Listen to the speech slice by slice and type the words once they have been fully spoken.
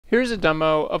Here's a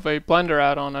demo of a Blender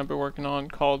add-on I've been working on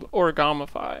called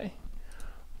Origamify.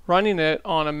 Running it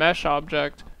on a mesh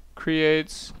object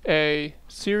creates a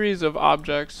series of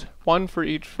objects, one for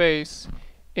each face,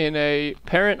 in a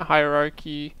parent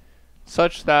hierarchy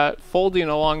such that folding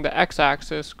along the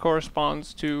x-axis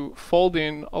corresponds to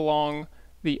folding along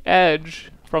the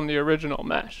edge from the original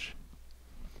mesh.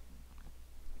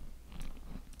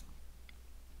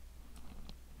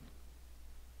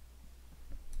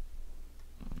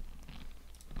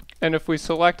 And if we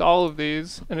select all of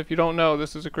these, and if you don't know,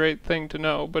 this is a great thing to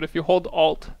know, but if you hold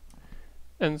Alt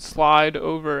and slide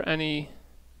over any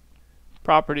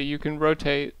property, you can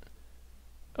rotate,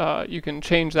 you can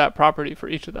change that property for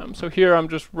each of them. So here I'm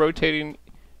just rotating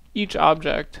each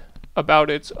object about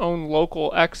its own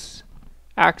local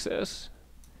x-axis,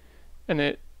 and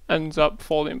it ends up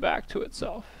folding back to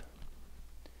itself.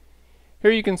 Here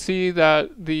you can see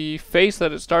that the face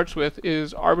that it starts with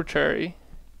is arbitrary.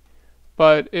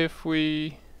 But if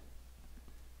we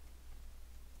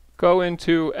go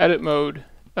into edit mode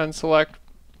and select,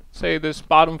 say, this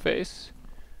bottom face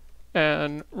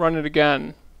and run it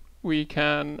again, we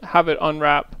can have it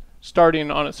unwrap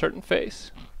starting on a certain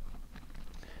face.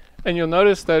 And you'll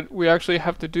notice that we actually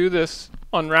have to do this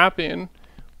unwrapping,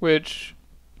 which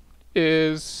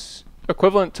is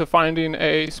equivalent to finding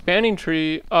a spanning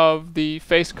tree of the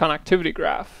face connectivity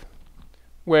graph,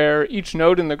 where each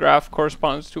node in the graph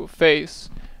corresponds to a face,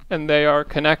 and they are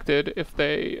connected if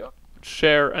they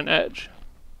share an edge.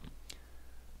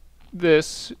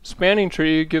 This spanning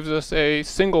tree gives us a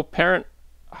single parent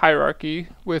hierarchy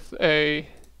with a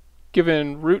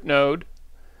given root node,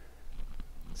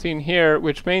 seen here,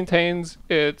 which maintains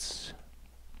its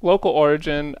local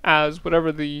origin as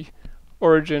whatever the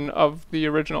origin of the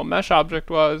original mesh object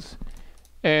was,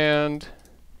 and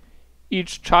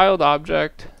each child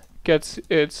object gets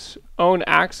its own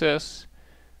axis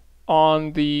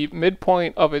on the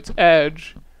midpoint of its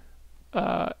edge,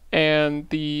 and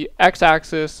the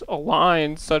x-axis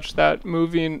aligns such that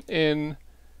moving in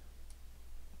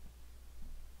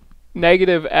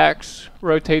negative x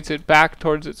rotates it back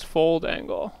towards its fold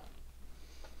angle,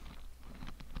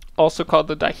 also called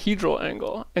the dihedral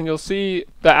angle. And you'll see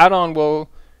the add-on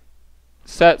will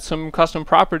set some custom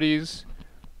properties,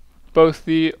 both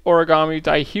the origami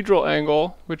dihedral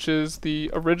angle, which is the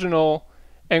original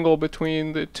angle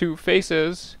between the two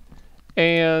faces,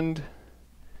 and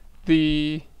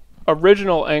the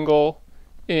original angle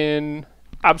in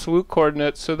absolute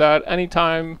coordinates, so that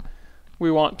anytime we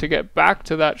want to get back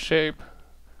to that shape,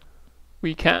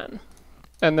 we can.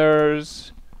 And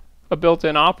there's a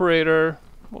built-in operator,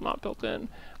 well, not built-in,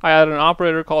 I added an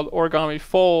operator called Origami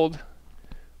Fold,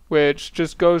 which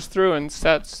just goes through and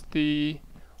sets the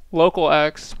local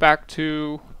x back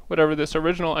to whatever this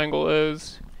original angle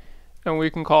is, and we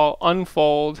can call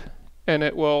unfold, and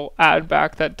it will add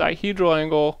back that dihedral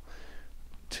angle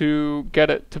to get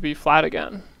it to be flat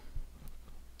again.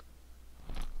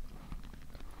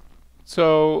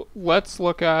 So let's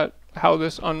look at how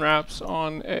this unwraps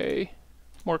on a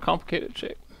more complicated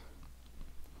shape.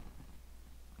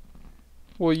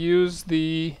 We'll use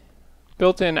the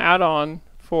built-in add-on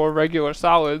for regular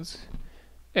solids.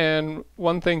 And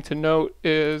one thing to note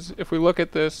is if we look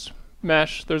at this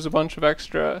mesh, there's a bunch of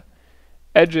extra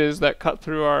edges that cut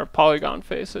through our polygon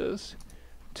faces.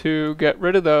 To get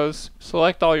rid of those,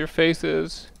 select all your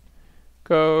faces,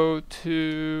 go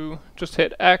to, just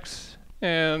hit X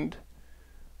and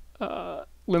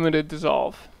limited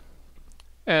dissolve.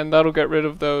 And that'll get rid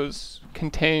of those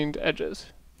contained edges.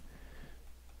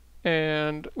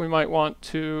 And we might want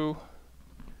to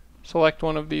select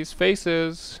one of these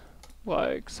faces,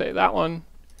 like say that one,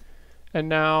 and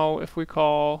now if we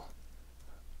call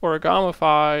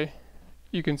Origamify,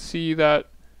 you can see that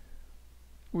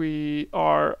we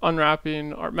are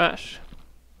unwrapping our mesh.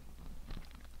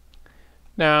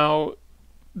 Now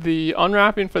the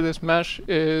unwrapping for this mesh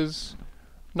is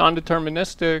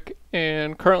non-deterministic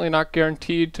and currently not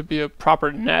guaranteed to be a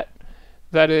proper net.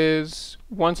 That is,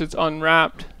 once it's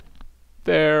unwrapped,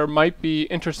 there might be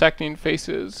intersecting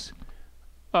faces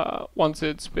once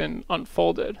it's been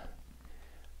unfolded.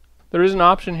 There is an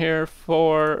option here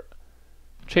for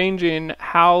changing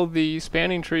how the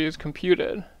spanning tree is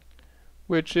computed,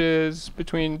 which is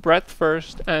between breadth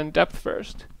first and depth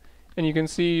first. And you can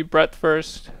see breadth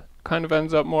first kind of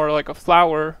ends up more like a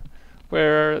flower,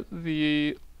 where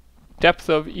the depth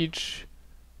of each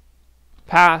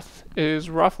path is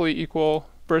roughly equal,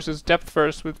 versus depth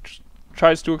first, which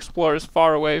tries to explore as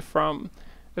far away from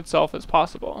itself as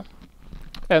possible.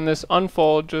 And this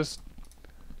unfold just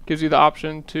gives you the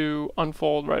option to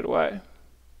unfold right away.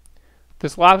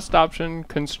 This last option,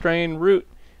 constrain root,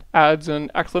 adds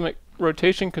an x-limit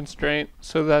rotation constraint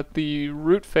so that the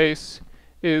root face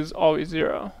is always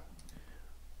 0.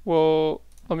 Well,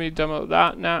 let me demo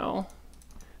that now.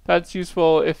 That's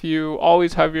useful if you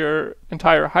always have your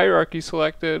entire hierarchy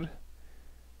selected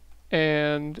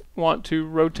and want to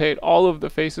rotate all of the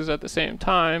faces at the same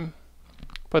time,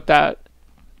 but that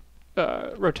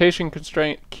rotation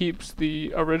constraint keeps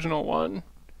the original one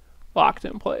locked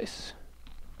in place.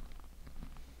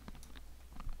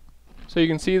 So you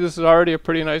can see this is already a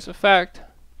pretty nice effect.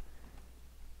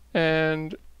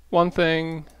 And one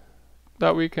thing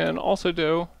that we can also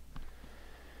do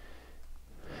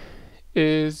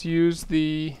is use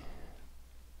the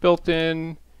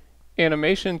built-in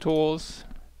animation tools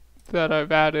that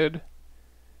I've added,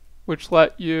 which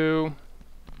let you,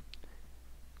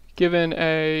 given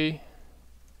a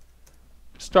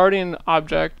starting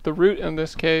object, the root in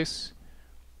this case,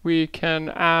 we can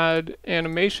add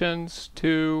animations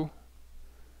to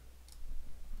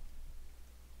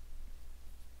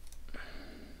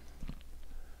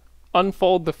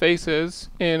unfold the faces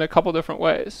in a couple different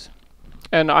ways,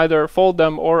 and either fold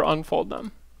them or unfold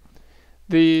them.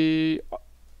 The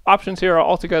options here are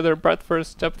altogether breadth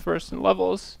first, depth first, and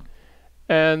levels,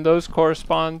 and those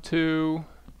correspond to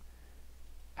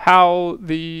how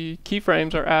the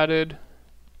keyframes are added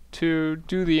to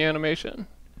do the animation.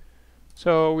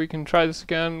 So we can try this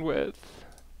again with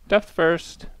depth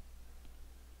first,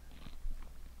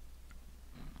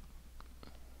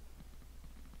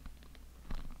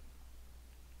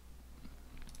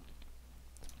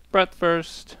 breadth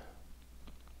first,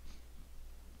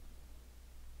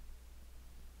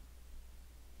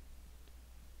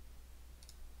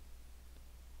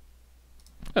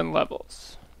 and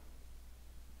levels.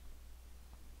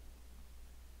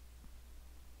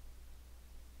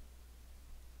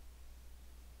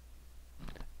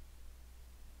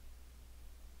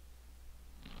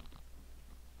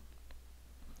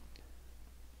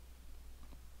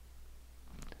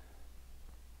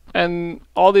 And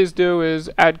all these do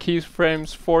is add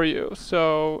keyframes for you,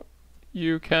 so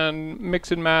you can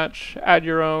mix and match, add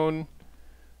your own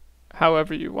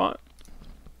however you want.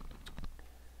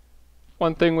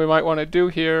 One thing we might want to do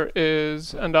here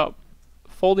is end up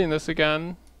folding this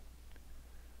again.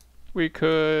 We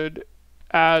could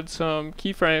add some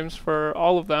keyframes for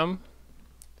all of them,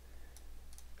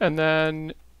 and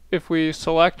then if we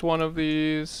select one of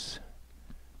these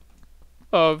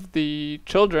of the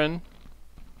children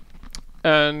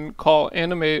and call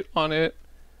animate on it,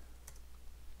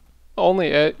 only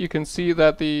it, you can see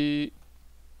that the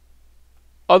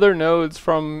other nodes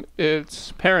from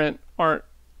its parent aren't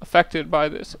affected by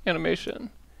this animation.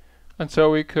 And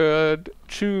so we could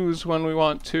choose when we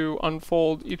want to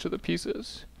unfold each of the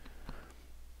pieces.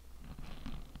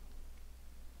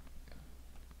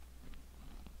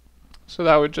 So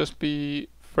that would just be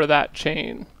for that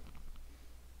chain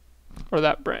or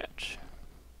that branch.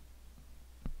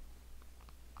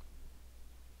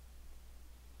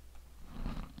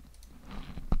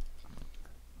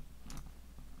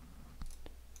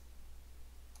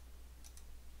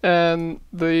 And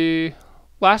the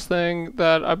last thing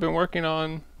that I've been working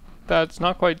on that's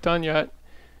not quite done yet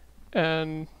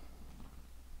and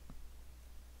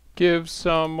gives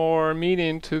some more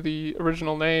meaning to the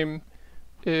original name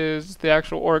is the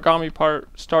actual origami part,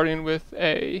 starting with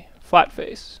a flat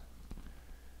face.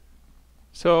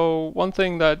 So one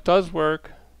thing that does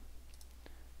work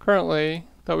currently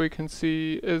that we can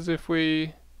see is if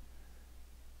we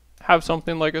have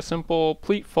something like a simple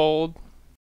pleat fold,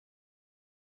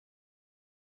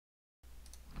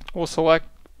 we'll select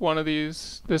one of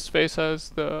these, this face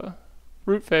as the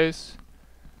root face.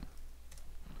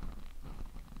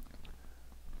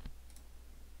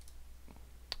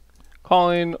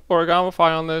 Calling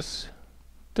Origamify on this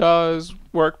does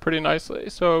work pretty nicely.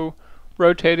 So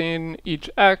rotating each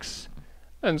X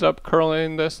ends up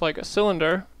curling this like a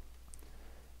cylinder.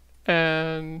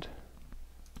 But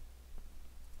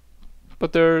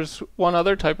there's one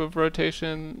other type of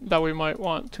rotation that we might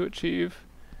want to achieve.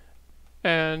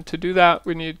 And to do that,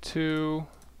 we need to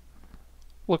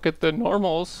look at the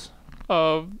normals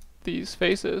of these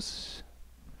faces.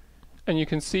 And you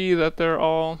can see that they're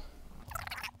all...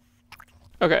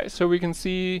 Okay, so we can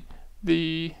see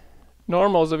the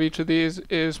normals of each of these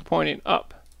is pointing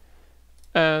up.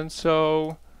 And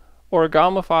so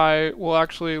Origamify will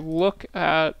actually look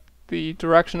at the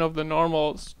direction of the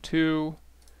normals to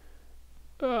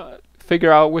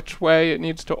figure out which way it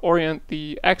needs to orient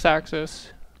the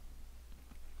x-axis.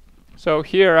 So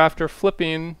here, after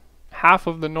flipping half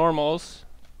of the normals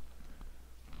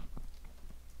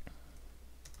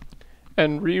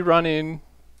and rerunning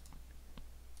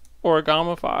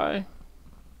Origamify,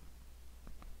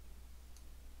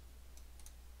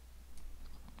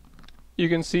 you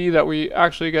can see that we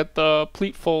actually get the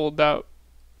pleat fold that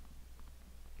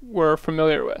we're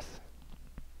familiar with.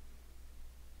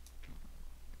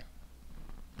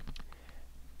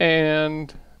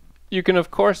 And you can of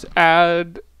course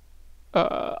add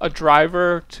a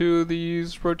driver to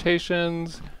these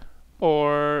rotations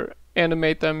or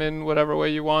animate them in whatever way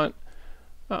you want.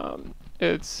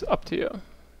 It's up to you.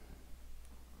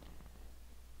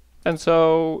 And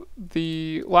so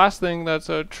the last thing that's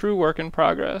a true work in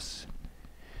progress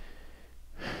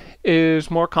is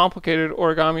more complicated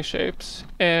origami shapes,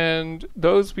 and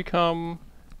those become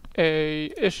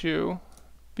a issue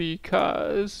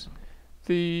because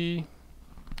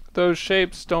those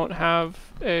shapes don't have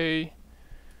a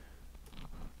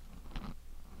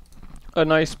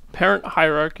nice parent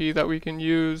hierarchy that we can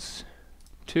use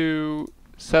to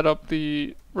set up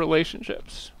the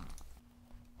relationships.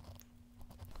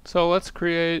 So let's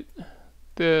create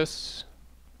this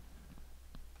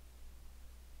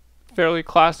fairly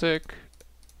classic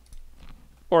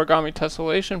origami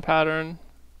tessellation pattern.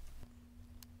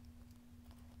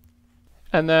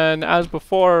 And then, as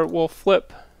before, we'll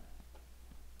flip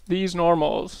these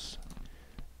normals.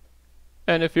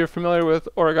 And if you're familiar with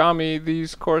origami,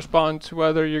 these correspond to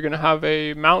whether you're going to have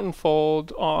a mountain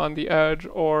fold on the edge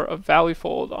or a valley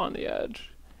fold on the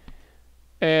edge.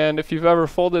 And if you've ever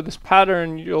folded this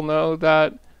pattern, you'll know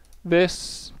that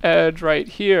this edge right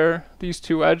here, these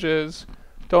two edges,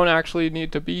 don't actually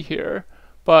need to be here.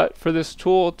 But for this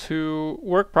tool to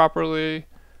work properly,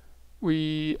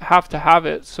 we have to have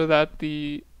it so that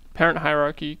the parent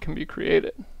hierarchy can be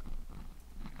created.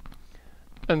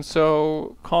 And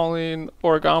so calling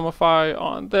Origamify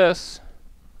on this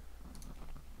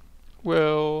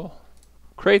will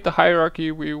create the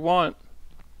hierarchy we want,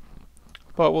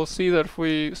 but we'll see that if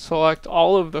we select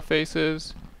all of the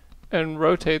faces and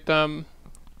rotate them,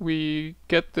 we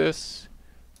get this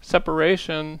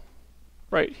separation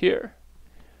right here.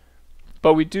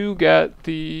 But we do get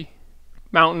the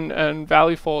mountain and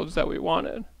valley folds that we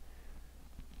wanted.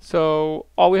 So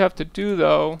all we have to do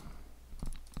though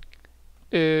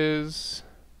is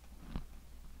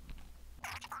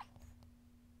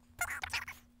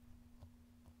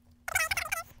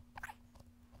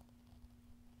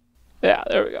yeah,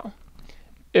 there we go.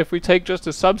 If we take just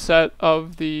a subset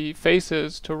of the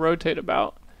faces to rotate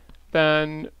about,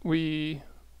 then we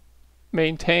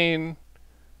maintain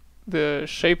the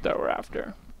shape that we're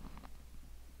after.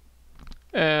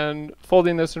 And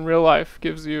folding this in real life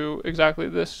gives you exactly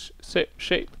this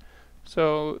shape.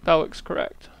 So that looks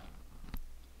correct.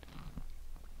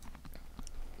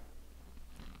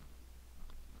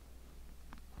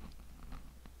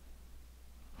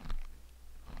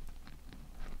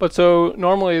 But so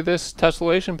normally this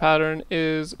tessellation pattern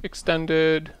is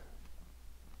extended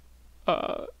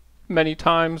many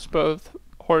times, both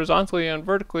horizontally and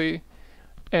vertically,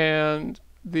 and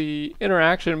the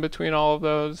interaction between all of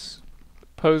those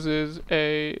poses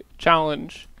a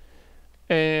challenge.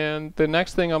 And the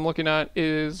next thing I'm looking at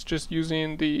is just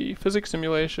using the physics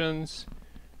simulations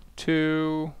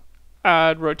to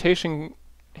add rotation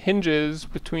hinges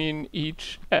between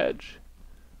each edge,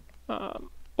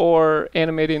 or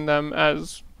animating them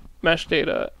as mesh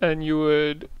data, and you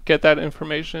would get that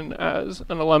information as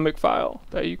an Alembic file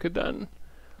that you could then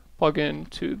plug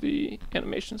into the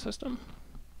animation system.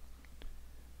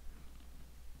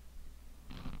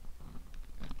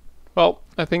 Well,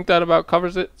 I think that about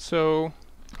covers it, so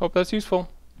hope that's useful.